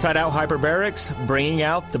 Inside Out Hyperbarics, bringing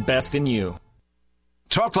out the best in you.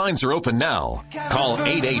 Talk lines are open now. Call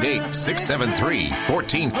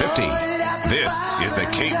 888-673-1450. This is the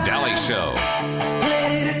Kate Daly Show.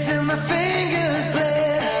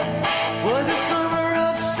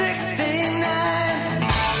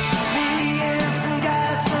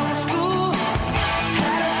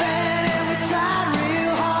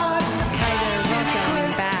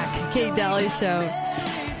 Show.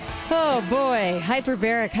 Oh boy,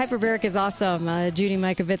 hyperbaric. Hyperbaric is awesome. Judy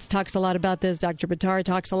Mikovits talks a lot about this. Dr. Buttar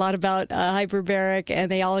talks a lot about hyperbaric, and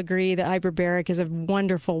they all agree that hyperbaric is a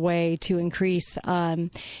wonderful way to increase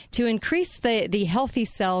the healthy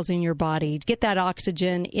cells in your body. Get that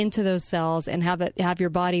oxygen into those cells and have your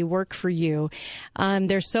body work for you.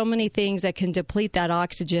 There's so many things that can deplete that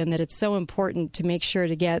oxygen that it's so important to make sure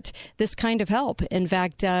to get this kind of help. In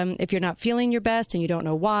fact, if you're not feeling your best and you don't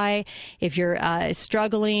know why, if you're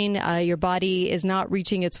struggling, your body is not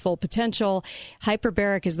reaching its full potential,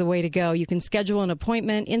 hyperbaric is the way to go. You can schedule an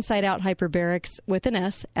appointment, Inside Out Hyperbarics with an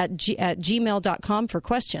S at gmail.com for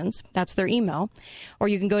questions. That's their email. Or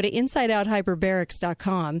you can go to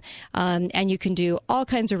InsideOutHyperbarics.com and you can do all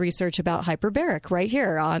kinds of research about hyperbaric right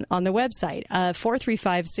here on the website.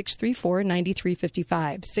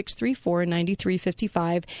 435-634-9355.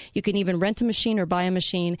 634-9355. You can even rent a machine or buy a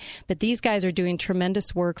machine. But these guys are doing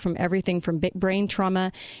tremendous work, from everything from brain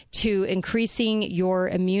trauma to increasing your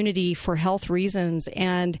immunity for health reasons.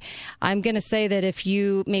 And I'm going to say that if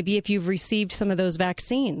you've received some of those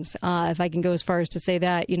vaccines, if I can go as far as to say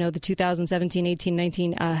that, the 2017, 18,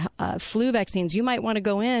 19 flu vaccines, you might want to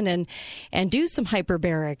go in and do some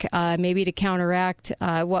hyperbaric, maybe to counteract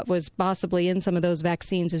what was possibly in some of those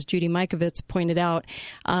vaccines, as Judy Mikovits pointed out.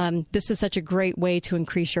 This is such a great way to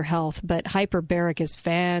increase your health. But hyperbaric is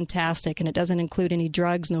fantastic, and it doesn't include any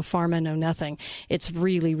drugs, no pharma, no nothing. It's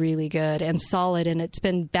really, really good and solid, and it's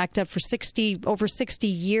been backed up for over 60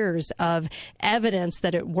 years of evidence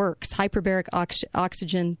that it works. Hyperbaric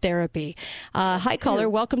oxygen therapy. Hi, caller.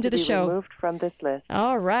 Welcome to the show. Removed from this list.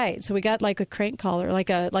 All right. So we got like a crank caller, like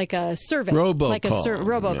a survey.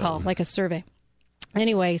 Robocall, like a survey.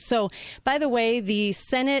 Anyway, so by the way, the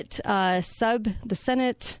Senate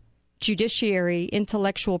Judiciary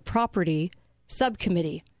Intellectual Property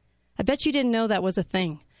Subcommittee, I bet you didn't know that was a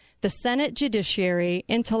thing. The Senate Judiciary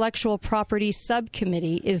Intellectual Property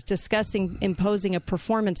Subcommittee is discussing imposing a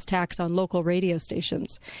performance tax on local radio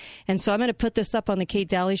stations. And so I'm going to put this up on the Kate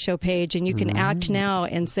Daly Show page, and you can act now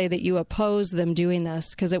and say that you oppose them doing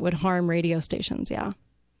this because it would harm radio stations, yeah.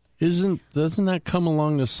 Doesn't that come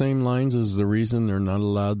along the same lines as the reason they're not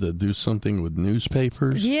allowed to do something with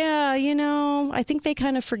newspapers? Yeah, I think they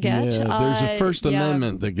kind of forget. Yeah, there's a First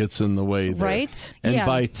Amendment that gets in the way there. Right? And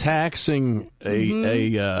by taxing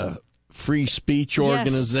a free speech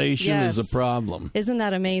organization is a problem. Isn't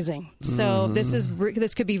that amazing? So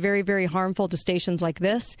this could be very, very harmful to stations like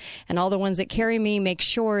this and all the ones that carry me. Make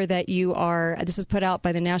sure that you are, this is put out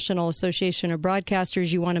by the National Association of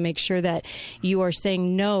Broadcasters, you want to make sure that you are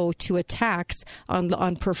saying no to a tax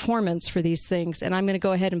on performance for these things. And I'm going to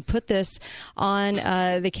go ahead and put this on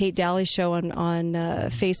the Kate Daly Show on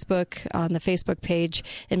Facebook, on the Facebook page,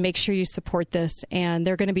 and make sure you support this. And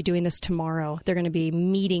they're going to be doing this tomorrow. They're going to be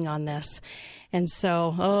meeting on this. And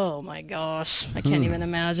so, oh my gosh, I can't even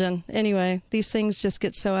imagine. Anyway, these things just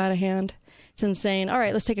get so out of hand. It's insane. All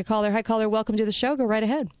right, let's take a caller. Hi, caller. Welcome to the show. Go right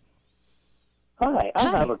ahead. Hi, I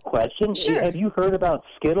have a question. Sure. Have you heard about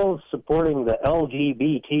Skittles supporting the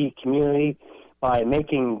LGBT community by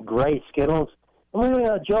making gray Skittles? I'm really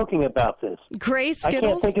not joking about this. Gray Skittles? I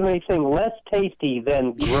can't think of anything less tasty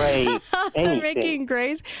than gray anything. They're making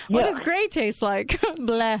grays? What does gray taste like?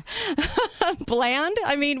 Blah. Bland?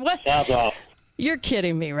 I mean, what? Sounds off. You're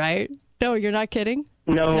kidding me, right? No, you're not kidding?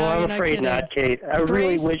 No, I'm afraid not, Kate. I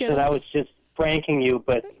really wish that I was just pranking you,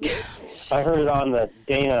 but I heard it on the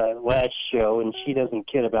Dana Lash show, and she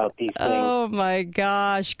doesn't kid about these things. Oh, my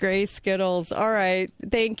gosh. Gray Skittles. All right.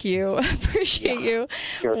 Thank you. Appreciate you.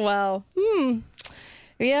 Sure. Wow.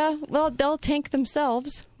 Yeah, well, they'll tank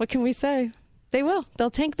themselves. What can we say? They will.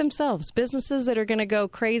 They'll tank themselves. Businesses that are going to go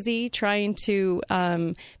crazy trying to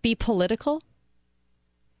be political.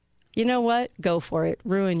 You know what? Go for it.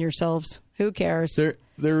 Ruin yourselves. Who cares?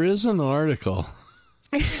 There is an article.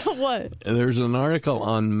 What? There's an article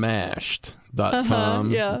on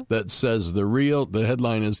mashed.com that says the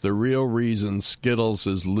headline is "The Real Reason Skittles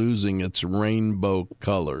is Losing Its Rainbow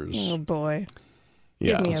Colors." Oh, boy.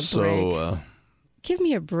 Yeah, Give me a break. Give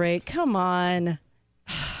me a break. Come on.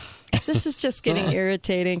 This is just getting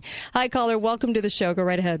irritating. Hi, caller. Welcome to the show. Go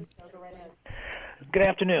right ahead. Good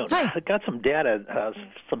afternoon. Hi. I got some data,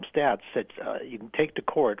 some stats that you can take to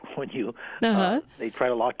court when you they try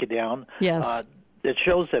to lock you down. Yes. It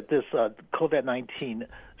shows that this COVID-19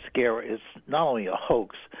 scare is not only a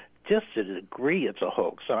hoax, just to the degree it's a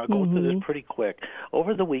hoax. So I'll go through this pretty quick.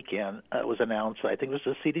 Over the weekend, it was announced, I think it was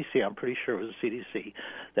the CDC, I'm pretty sure it was the CDC,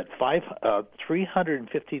 that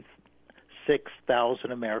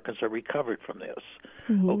 356,000 Americans are recovered from this.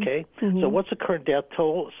 Okay? So what's the current death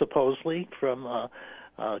toll, supposedly, from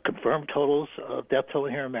confirmed totals of death toll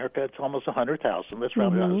here in America? It's almost 100,000. Let's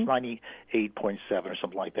round it out. It's 98.7 or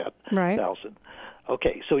something like that. Right. Thousand.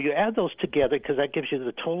 Okay, so you add those together because that gives you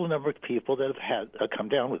the total number of people that have had come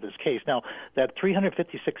down with this case. Now, that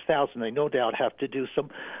 356,000, they no doubt have to do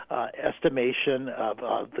some estimation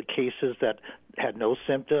of the cases that had no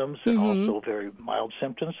symptoms and also very mild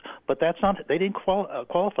symptoms, but that's not. They didn't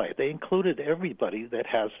qualify it. They included everybody that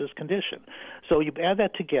has this condition. So you add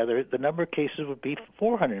that together, the number of cases would be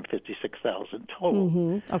 456,000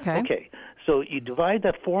 total. Okay. So you divide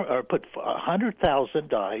that put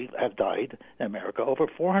 100,000 have died in America over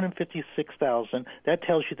 456,000. That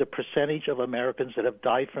tells you the percentage of Americans that have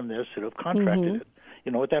died from this that have contracted it.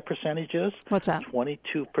 You know what that percentage is? What's that? 22%.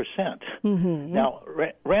 Now,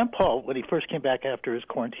 Rand Paul, when he first came back after his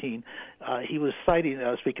quarantine, he was citing,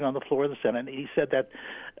 speaking on the floor of the Senate, and he said that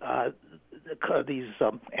these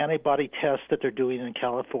antibody tests that they're doing in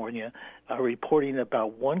California are reporting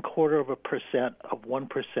about 0.25% of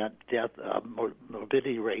 1% death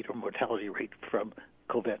morbidity rate or mortality rate from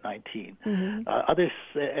COVID-19. Other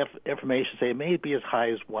information say it may be as high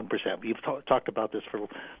as 1%. We've talked about this for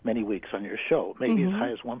many weeks on your show. Maybe as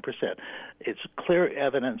high as 1%. It's clear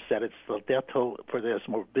evidence that it's the death toll for this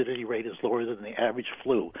morbidity rate is lower than the average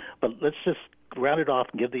flu. But let's just round it off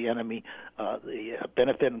and give the enemy the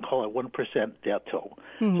benefit and call it 1% death toll.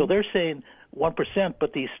 So they're saying 1%,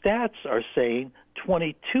 but these stats are saying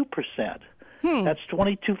 22%. That's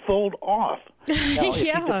 22-fold off. Now, if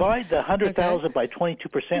you divide the 100,000 by 22%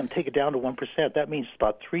 and take it down to 1%, that means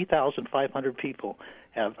about 3,500 people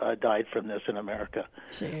have died from this in America.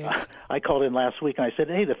 I called in last week and I said,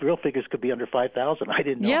 hey, the real figures could be under 5,000. I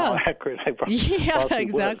didn't know how accurate I probably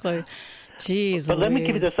exactly. was. Jeez, but let me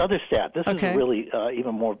give you this other stat. This is really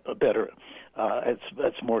even more better.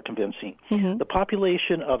 It's more convincing. Mm-hmm. The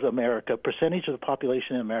population of America, percentage of the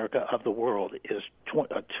population in America of the world is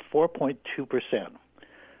 4.2%.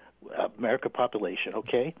 America population,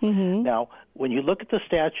 okay? Mm-hmm. Now, when you look at the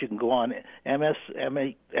stats, you can go on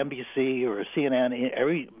MSNBC or CNN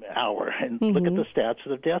every hour and look at the stats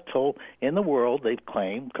of the death toll in the world, they've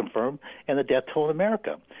confirmed, and the death toll in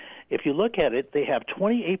America. If you look at it, they have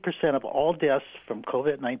 28% of all deaths from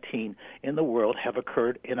COVID-19 in the world have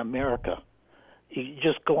occurred in America. You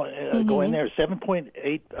just go in there,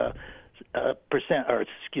 7.8 percent, or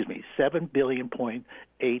excuse me,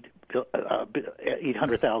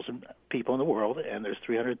 7,800,000 people in the world, and there's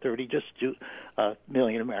 330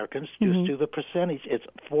 million Americans. Just do the percentage. It's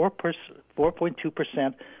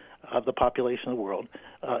 4.2% of the population of the world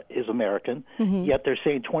is American, yet they're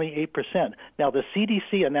saying 28%. Now, the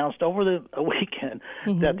CDC announced over the weekend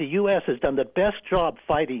that the U.S. has done the best job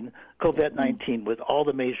fighting COVID-19 with all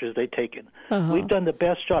the measures they've taken. We've done the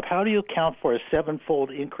best job. How do you account for a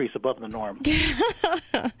 7-fold increase above the norm?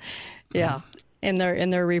 Yeah. In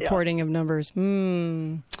their reporting of numbers.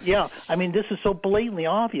 Yeah, I mean, this is so blatantly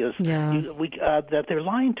obvious that they're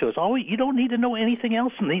lying to us. You don't need to know anything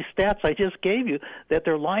else in these stats I just gave you, that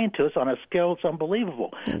they're lying to us on a scale that's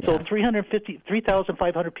unbelievable. So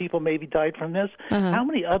 3,500 people maybe died from this. How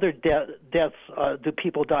many other deaths do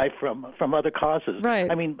people die from other causes? Right.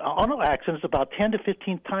 I mean, auto accidents about 10 to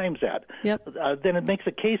 15 times that. Then it makes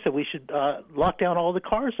a case that we should lock down all the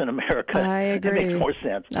cars in America. I agree. It makes more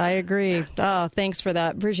sense. I agree. Oh, thanks for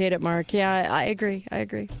that. Appreciate it, Mark. Yeah, I agree.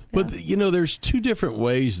 But, there's two different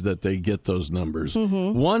ways that they get those numbers.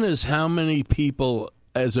 One is how many people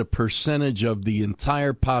as a percentage of the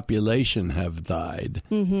entire population have died.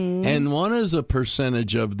 And one is a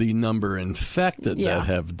percentage of the number infected that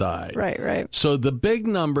have died. Right. So the big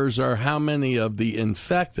numbers are how many of the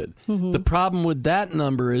infected. The problem with that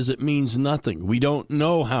number is it means nothing. We don't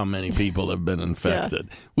know how many people have been infected.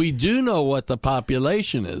 We do know what the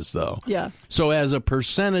population is, though. So as a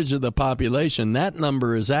percentage of the population, that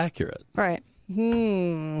number is accurate. Right.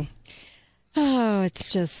 Oh,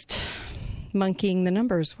 it's just monkeying the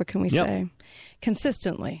numbers. What can we say?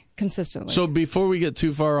 Consistently. So before we get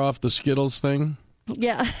too far off the Skittles thing,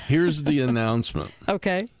 here's the announcement.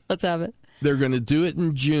 Okay, let's have it. They're going to do it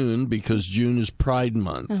in June because June is Pride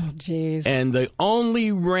Month. Oh, jeez. And the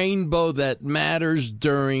only rainbow that matters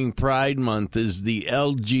during Pride Month is the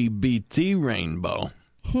LGBT rainbow.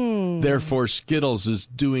 Therefore, Skittles is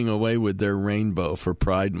doing away with their rainbow for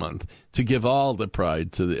Pride Month to give all the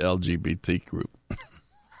pride to the LGBT group.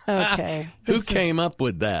 Okay. Who came up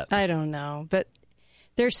with that? I don't know, but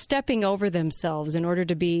they're stepping over themselves in order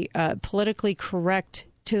to be politically correct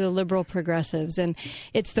to the liberal progressives. And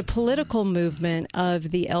it's the political movement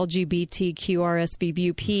of the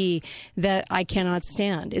LGBTQRSVP that I cannot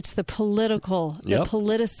stand. It's the political, the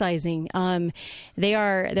politicizing. I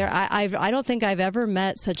don't think I've ever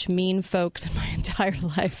met such mean folks in my entire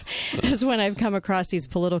life as when I've come across these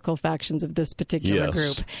political factions of this particular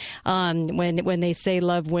group. When they say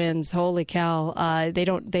love wins, holy cow, they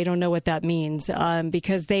don't know what that means,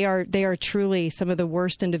 because they are truly some of the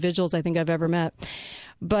worst individuals I think I've ever met.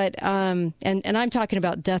 But and I'm talking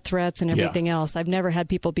about death threats and everything else. I've never had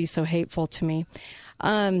people be so hateful to me.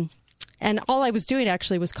 And all I was doing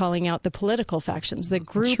actually was calling out the political factions, the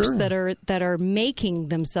groups that are making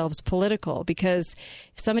themselves political. Because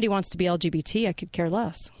if somebody wants to be LGBT, I could care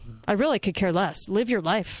less. I really could care less. Live your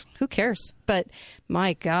life. Who cares? But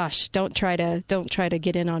my gosh, don't try to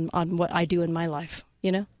get in on what I do in my life.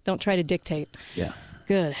 Don't try to dictate. Yeah.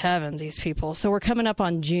 Good heavens, these people. So we're coming up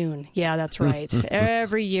on June. Yeah, that's right.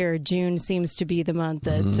 Every year, June seems to be the month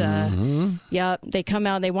that, they come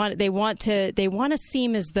out. They want to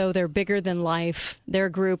seem as though they're bigger than life. Their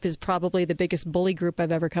group is probably the biggest bully group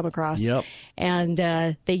I've ever come across. And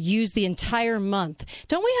they use the entire month.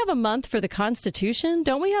 Don't we have a month for the Constitution?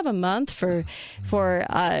 Don't we have a month for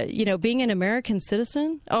being an American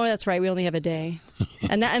citizen? Oh, that's right. We only have a day.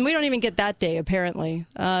 And we don't even get that day, apparently.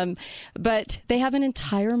 But they have an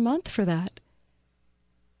entire month for that.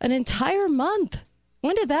 An entire month.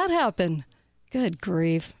 When did that happen? Good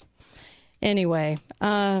grief. Anyway,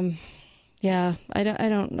 Yeah, I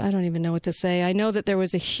don't even know what to say. I know that there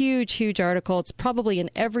was a huge article. It's probably in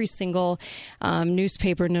every single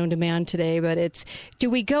newspaper known to man today, but it's, do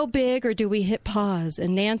we go big or do we hit pause?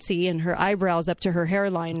 And Nancy, and her eyebrows up to her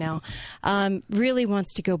hairline now, really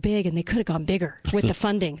wants to go big, and they could have gone bigger with the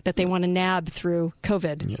funding that they want to nab through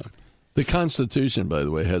COVID. Yeah. The Constitution, by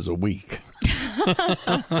the way, has a week.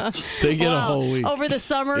 They get a whole week. Over the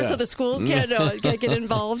summer, so the schools can't get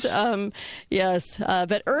involved. Yes.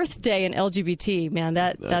 But Earth Day and LGBT, man,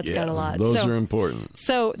 that's got a lot. Those are important.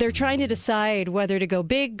 So they're trying to decide whether to go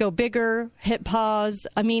big, go bigger, hit pause.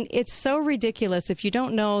 I mean, it's so ridiculous if you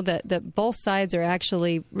don't know that both sides are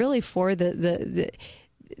actually really for these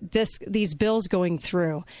bills going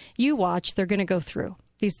through. You watch, they're going to go through.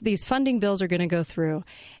 These funding bills are going to go through,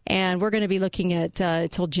 and we're going to be looking at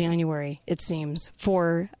till January, it seems,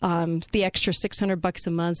 for the extra $600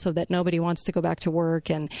 a month, so that nobody wants to go back to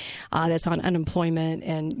work, and that's on unemployment,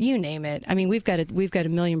 and you name it. I mean, we've got a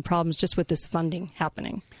million problems just with this funding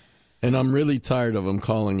happening. And I'm really tired of them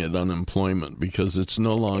calling it unemployment, because it's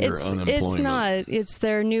no longer unemployment. It's not. It's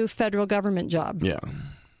their new federal government job. Yeah,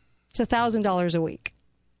 it's $1,000 a week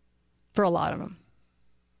for a lot of them.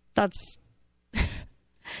 That's.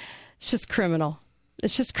 It's just criminal.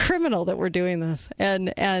 It's just criminal that we're doing this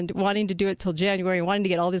and wanting to do it till January, wanting to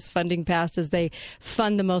get all this funding passed as they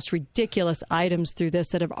fund the most ridiculous items through this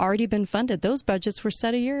that have already been funded. Those budgets were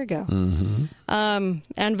set a year ago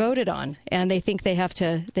and voted on, and they think they have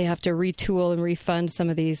to retool and refund some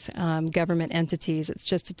of these government entities. It's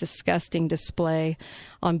just a disgusting display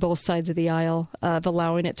on both sides of the aisle of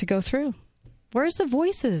allowing it to go through. Where's the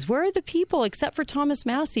voices? Where are the people, except for Thomas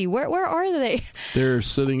Massie? Where are they? They're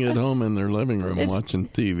sitting at home in their living room watching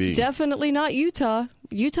TV. Definitely not Utah.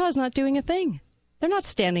 Utah's not doing a thing. They're not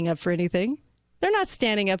standing up for anything. They're not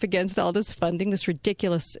standing up against all this funding, this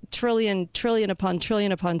ridiculous trillion upon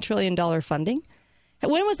trillion dollar funding.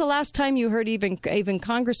 When was the last time you heard even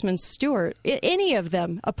Congressman Stewart, any of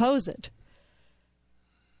them, oppose it?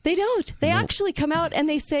 They don't. They actually come out and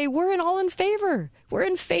they say, we're all in favor. We're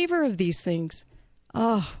in favor of these things.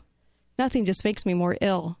 Oh, nothing just makes me more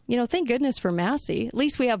ill. You know, thank goodness for Massie. At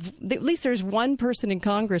least there's one person in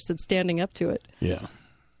Congress that's standing up to it. Yeah.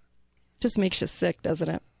 Just makes you sick, doesn't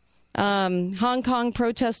it? Hong Kong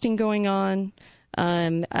protesting going on.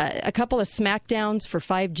 A couple of smackdowns for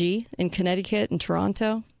 5G in Connecticut and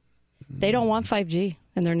Toronto. They don't want 5G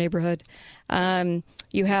in their neighborhood.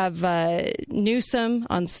 You have Newsom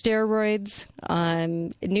on steroids,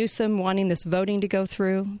 Newsom wanting this voting to go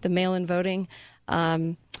through, the mail-in voting,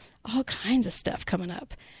 all kinds of stuff coming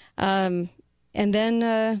up. And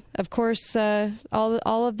then, of course, all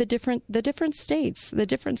of the different states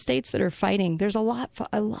that are fighting. There's a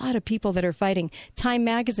lot of people that are fighting. Time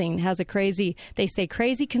Magazine has a crazy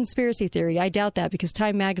conspiracy theory. I doubt that, because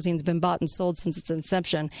Time Magazine's been bought and sold since its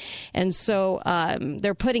inception. And so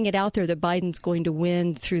they're putting it out there that Biden's going to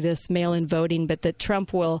win through this mail-in voting, but that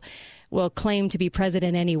Trump will claim to be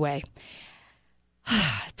president anyway.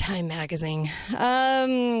 Time Magazine.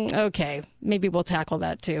 Okay, maybe we'll tackle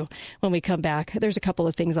that too when we come back. There's a couple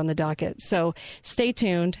of things on the docket, so stay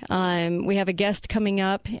tuned. We have a guest coming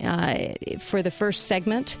up for the first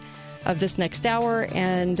segment of this next hour,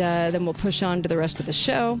 and then we'll push on to the rest of the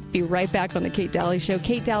show. Be right back on the Kate Daly Show,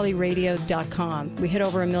 KateDalyRadio.com. We hit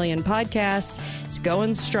over 1 million podcasts. It's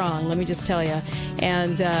going strong, let me just tell you.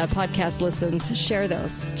 And podcast listens, share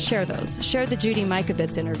those. Share the Judy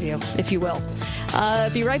Mikovits interview, if you will.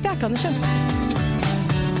 Be right back on the show.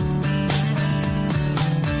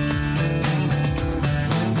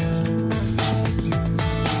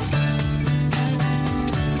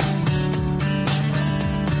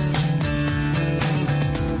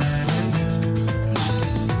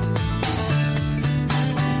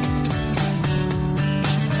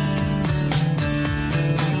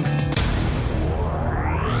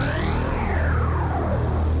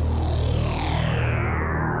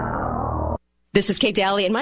 This is Kate Daly, and